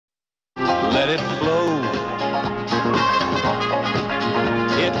let it flow.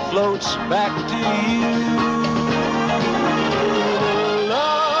 It floats back to you. The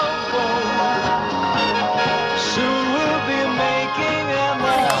love boat. Soon we'll be making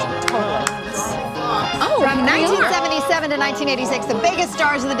From 1977 to 1986, the biggest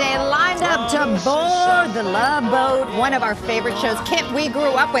stars of the day lined up to board the Love Boat, one of our favorite shows. Kit, we grew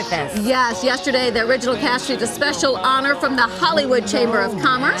up with this. Yes, yesterday the original cast received a special honor from the Hollywood Chamber of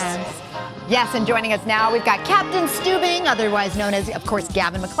Commerce. Yes, and joining us now, we've got Captain Stubing, otherwise known as, of course,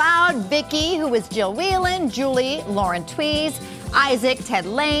 Gavin MacLeod, Vicki, who was Jill Whelan, Julie, Lauren Tewes, Isaac, Ted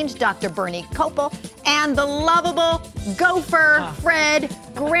Lange, Dr. Bernie Kopell, and the lovable Gopher, Fred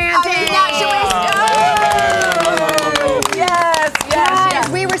Grandy.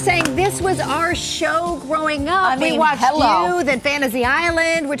 Yes. We were saying this was our show growing up. We watched you, then Fantasy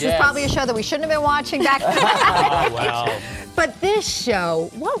Island, which was probably a show that we shouldn't have been watching back then. Wow. But this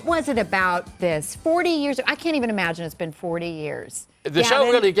show, what was it about this? 40 years, I can't even imagine it's been 40 years. The show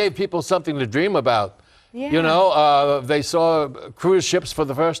really gave people something to dream about. Yeah. You know, they saw cruise ships for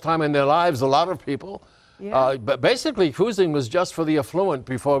the first time in their lives, a lot of people. Yeah. But basically, cruising was just for the affluent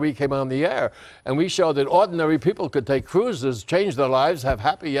before we came on the air. And we showed that ordinary people could take cruises, change their lives, have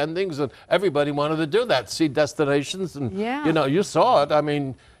happy endings, and everybody wanted to do that, see destinations. And, you know, you saw it. I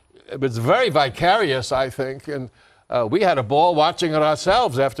mean, it was very vicarious, I think. And we had a ball watching it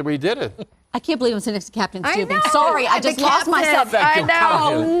ourselves after we did it. I can't believe I'm sitting next to Captain I Stubing. know. Sorry, I just lost myself. Thank you.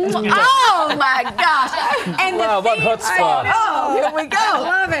 Oh my gosh. And wow, what chutzpah. Oh, here we go. I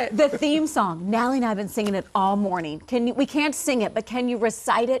love it. The theme song. Natalie and I have been singing it all morning. We can't sing it, but can you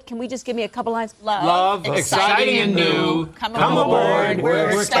recite it? Can we just give me a couple lines? Love, exciting and new. Come aboard, we're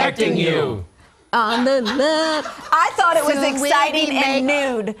expecting you. On the love. I thought it was exciting and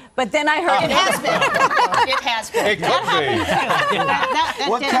nude, but then I heard it has been. It has been. It could be.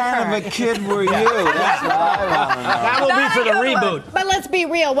 What kind of a kid were you? That's what I want to know. That will be for the reboot. But let's be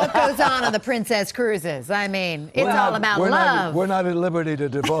real, what goes on the Princess Cruises? I mean, it's all about love. We're not at liberty to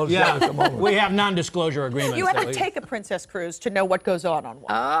divulge that at the moment. We have non-disclosure agreements. You have to take a princess cruise to know what goes on one.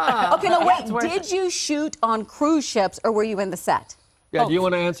 Okay, now wait, did you shoot on cruise ships or were you in the set? Yeah, do you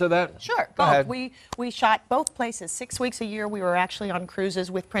want to answer that? Sure, Go ahead. We shot both places. 6 weeks a year we were actually on cruises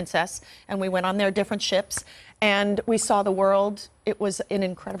with Princess, and we went on their different ships, and we saw the world. It was an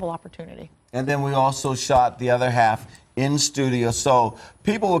incredible opportunity. And then we also shot the other half in studio, so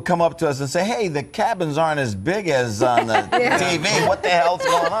people would come up to us and say, hey, the cabins aren't as big as on the TV. What the hell's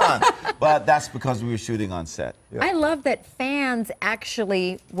going on? But that's because we were shooting on set. I love that fans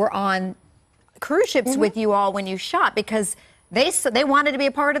actually were on cruise ships with you all when you shot, because they wanted to be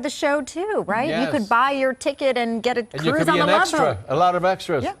a part of the show too, right? Yes. You could buy your ticket and get a And you cruise could on be the an Love extra, Boat. a lot of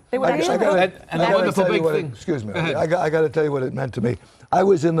extras. Yeah, they would actually. And a wonderful big thing. Excuse me. I got to tell you what it meant to me. I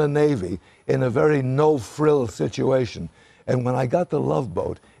was in the Navy in a very no-frill situation. And when I got the Love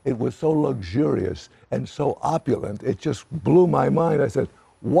Boat, it was so luxurious and so opulent, it just blew my mind. I said,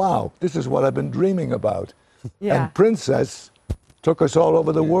 wow, this is what I've been dreaming about. Yeah. And Princess took us all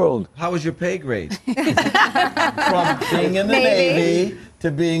over the world. How was your pay grade? From being in the Navy to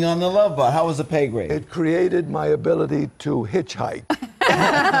being on the Love Boat. How was the pay grade? It created my ability to hitchhike.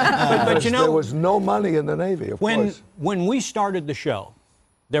 But you know, there was no money in the Navy, of course. When we started the show,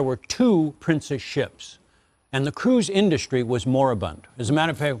 there were 2 Princess ships, and the cruise industry was moribund. As a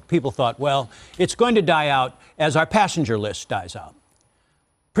matter of fact, people thought, well, it's going to die out as our passenger list dies out.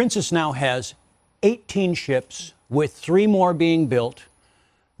 Princess now has 18 ships, with 3 more being built.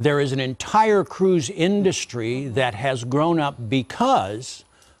 There is an entire cruise industry that has grown up because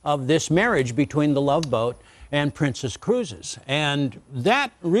of this marriage between the Love Boat and Princess Cruises. And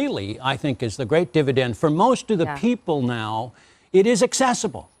that really, I think, is the great dividend. For most of the people now, it is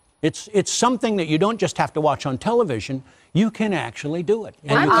accessible. It's something that you don't just have to watch on television. You can actually do it.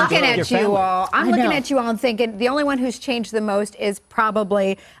 I'm looking at you all. I'm looking at you all and thinking the only one who's changed the most is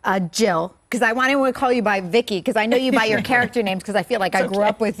probably Jill. Because I want to call you by Vicki, because I know you by your character names, because I feel like I grew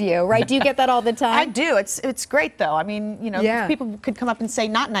up with you, right? Do you get that all the time? I do. It's great, though. I mean, you know, people could come up and say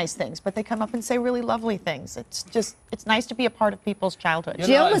not nice things, but they come up and say really lovely things. It's nice to be a part of people's childhood. You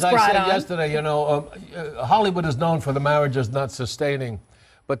Jill know, was as brought I said on. yesterday, you know, Hollywood is known for the marriages not sustaining.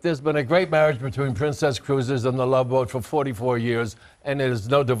 But there's been a great marriage between Princess Cruises and the Love Boat for 44 years, and there's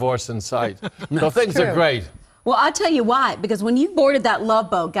no divorce in sight. So things are great. Well, I'll tell you why. Because when you boarded that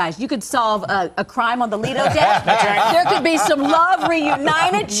Love Boat, guys, you could solve a crime on the Lido deck. There could be some love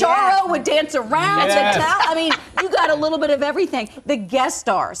reunited. Charo would dance around. I mean, you got a little bit of everything. The guest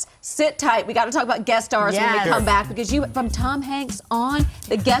stars. Sit tight. We got to talk about guest stars when we come back. Because from Tom Hanks on,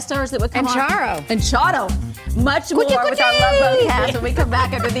 the guest stars that would come on. And Charo. Much more with our Love Boat cast when we come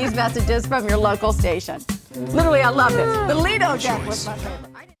back after these messages from your local station. Literally, I love this. The Lido deck was my favorite.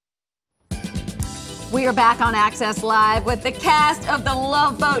 We are back on Access Live with the cast of The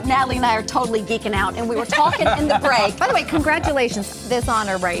Love Boat. Natalie and I are totally geeking out, and we were talking in the break. By the way, congratulations, this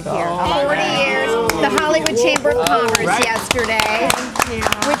honor right here. 40 years, the Hollywood Chamber of Commerce yesterday.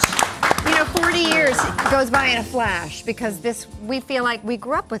 Which, 40 years goes by in a flash because we feel like we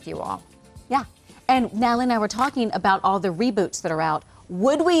grew up with you all. Yeah, and Natalie and I were talking about all the reboots that are out.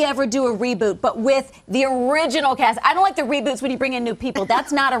 Would we ever do a reboot, but with the original cast? I don't like the reboots when you bring in new people.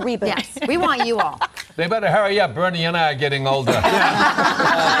 That's not a reboot. Yes, we want you all. They better hurry up. Bernie and I are getting older.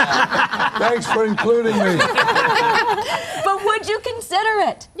 Thanks for including me. But would you consider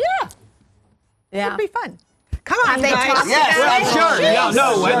it? Yeah. It'd be fun. Come on, they talked Yes, about it. Sure.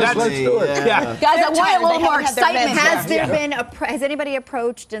 Yes, let's do it. Guys, I want a little more excitement. Has anybody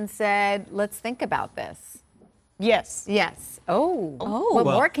approached and said, let's think about this? Yes. Yes. Oh. What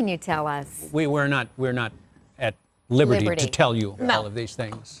more can you tell us? We're not at liberty to tell you all of these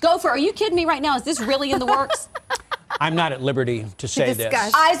things. Gopher, are you kidding me right now? Is this really in the works? I'm not at liberty to say this.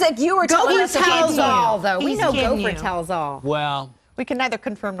 Isaac, you were telling us. Gopher tells all, though. We know Gopher tells all. Well, we can neither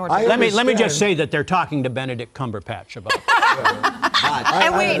confirm nor deny. let me just say that they're talking to Benedict Cumberbatch about it.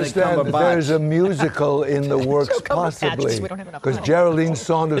 I understand that there's a musical in the works, possibly, because Geraldine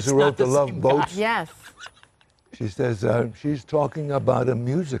Saunders, who wrote The Love Boat, Yes. she says she's talking about a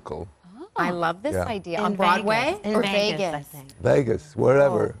musical. I love this idea. On Broadway or Vegas? Vegas,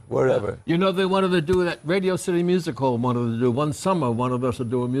 wherever. You know, they wanted to do that Radio City Musical, wanted to do one summer, one of us to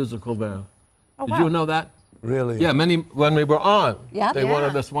do a musical there. Did you know that? Really? Yeah, when we were on, Yeah. they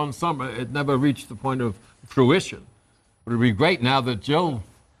wanted us one summer. It never reached the point of fruition. It would be great now that Joe...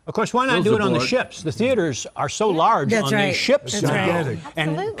 Of course, why not do it on the ships? The theaters are so large on these ships. It's gigantic.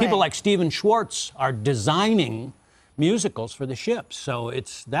 And people like Stephen Schwartz are designing musicals for the ships. So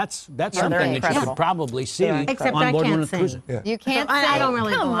that's something that you could probably see on board one of the cruises. Yeah. You can't sing. I don't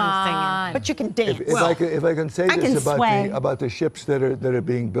really belong singing. But you can dance. If I can say this sway. about the ships that are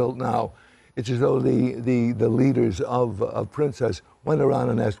being built now, it's as though the leaders of Princess went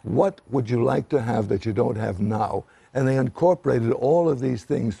around and asked, what would you like to have that you don't have now? And they incorporated all of these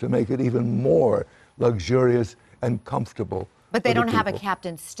things to make it even more luxurious and comfortable. But they don't have a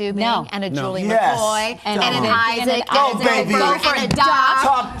Captain Stubing and a Julie Yes. McCoy and an Come on. Isaac Go, and a baby. Gopher and a Doc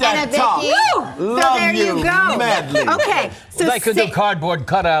Top that and a top. Vicki. Woo! So there you go. Madly. Okay. So They could do cardboard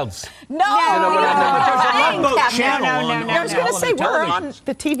cutouts. No, I was going to say, we're television. on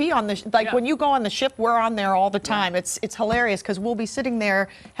the TV on the, when you go on the ship, we're on there all the time. It's hilarious because we'll be sitting there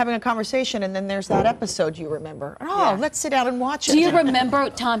having a conversation and then there's that episode you remember. Oh, let's sit down and watch it. Do you remember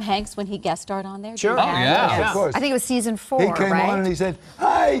Tom Hanks when he guest starred on there? Sure. Oh, yeah. Of course. I think it was season 4, He came on and he said,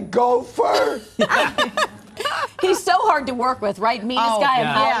 "Hi, Gopher." He's so hard to work with, right? Meanest guy in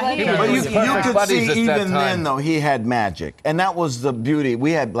Hollywood. But you could buddies see at that even time. then, though, he had magic. And that was the beauty.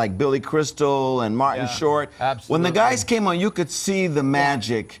 We had like Billy Crystal and Martin Short. Absolutely. When the guys came on, you could see the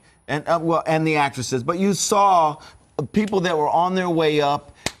magic and and the actresses. But you saw people that were on their way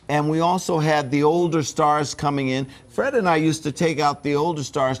up. And we also had the older stars coming in. Fred and I used to take out the older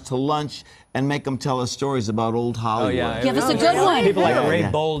stars to lunch and make them tell us stories about old Hollywood. Give us a good one. People like Ray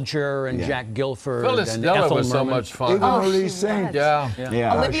Bolger and Jack Guilford Phyllis and Diller Ethel was so Merman. much fun. Even Marie Saint. Olivia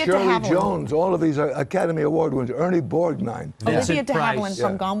de Shirley Havilland. Jones, all of these are Academy Award winners. Ernie Borgnine. Olivia de Price. Havilland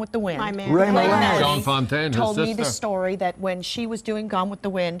from Gone with the Wind. Ray Late Milland. night Joan Fontaine, his told me the sister. story that when she was doing Gone with the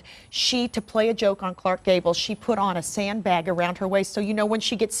Wind, to play a joke on Clark Gable, she put on a sandbag around her waist. So you know when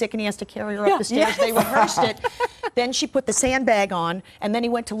she gets sick and he has to carry her up the stairs, they rehearsed it. Then she put the sandbag on, and then he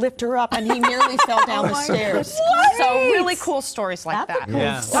went to lift her up, and he nearly fell down the stairs. So really cool stories like that.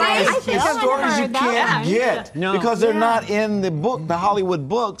 Stories you can't get because they're not in the book, the Hollywood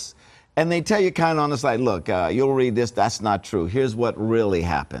books. And they tell you kind of on the side, look, you'll read this, that's not true. Here's what really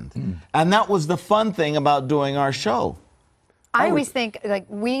happened. And that was the fun thing about doing our show. I always think, like,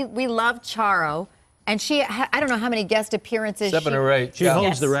 we love Charo And I don't know how many guest appearances. 7 or 8. She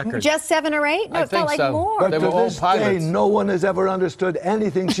holds the record. Just 7 or 8? No, I it felt think like so. more. But They to were all this day, pilots. no one has ever understood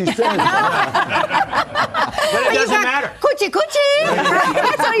anything she says. But it doesn't matter. Coochie coochie.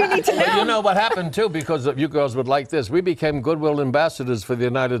 That's all you need to know. But you know what happened too, because you girls would like this. We became goodwill ambassadors for the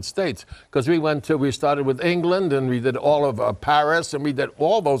United States because we started with England and we did all of Paris and we did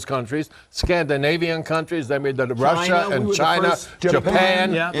all those countries, Scandinavian countries. Then we did Russia and China,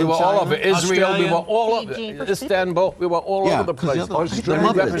 Japan. Yeah. We were all over Israel. We were all over Fiji. Istanbul. We were all over the place. Australia.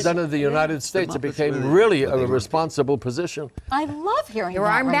 We represented the United States. It became really a responsible position. I love hearing You're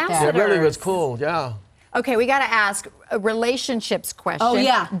that our right there. ambassador. It really was cool. Yeah. Okay, we got to ask a relationships question. Oh,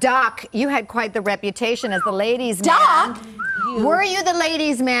 yeah. Doc, you had quite the reputation as the ladies' Doc? man. Were you the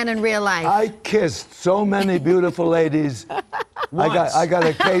ladies' man in real life? I kissed so many beautiful ladies. I got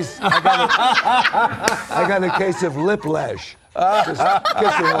a case. I got a case of liplash. Just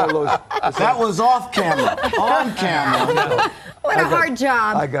kissing all those. That was off camera. On camera. What a hard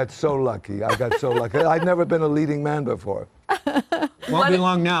job. I got so lucky. I'd never been a leading man before. Won't be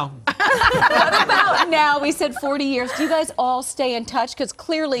long now. What about now? We said 40 years. Do you guys all stay in touch? Because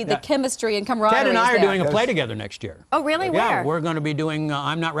clearly the chemistry and camaraderie Ted and I is are there. doing a play together next year. Oh, really? Yeah, Where? we're going to be doing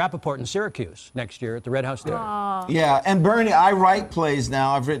I'm Not Rappaport in Syracuse next year at the Red House Theater. Yeah, and Bernie, I write plays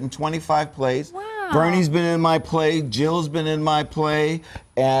now. I've written 25 plays. Wow. Bernie's been in my play. Jill's been in my play.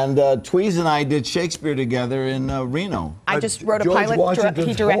 And Tewes and I did Shakespeare together in Reno. I just wrote a George pilot. He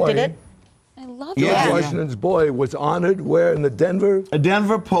Washington's directed boy. it. I love George that. Washington's boy was honored where in the Denver. A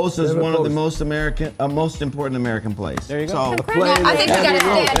Denver Post is Denver one of the Post. most important American plays. There you go. So, The play I think we that got to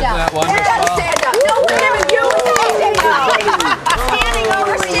he wrote. stand up. Isn't that We got to stand up. No, wait a minute. You standing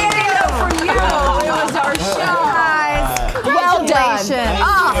over, standing up for you. It was our show. Guys, Well done. congratulations.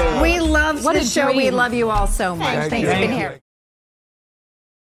 Thank We love What the a show. We dream. love you all so much. Thanks for being here.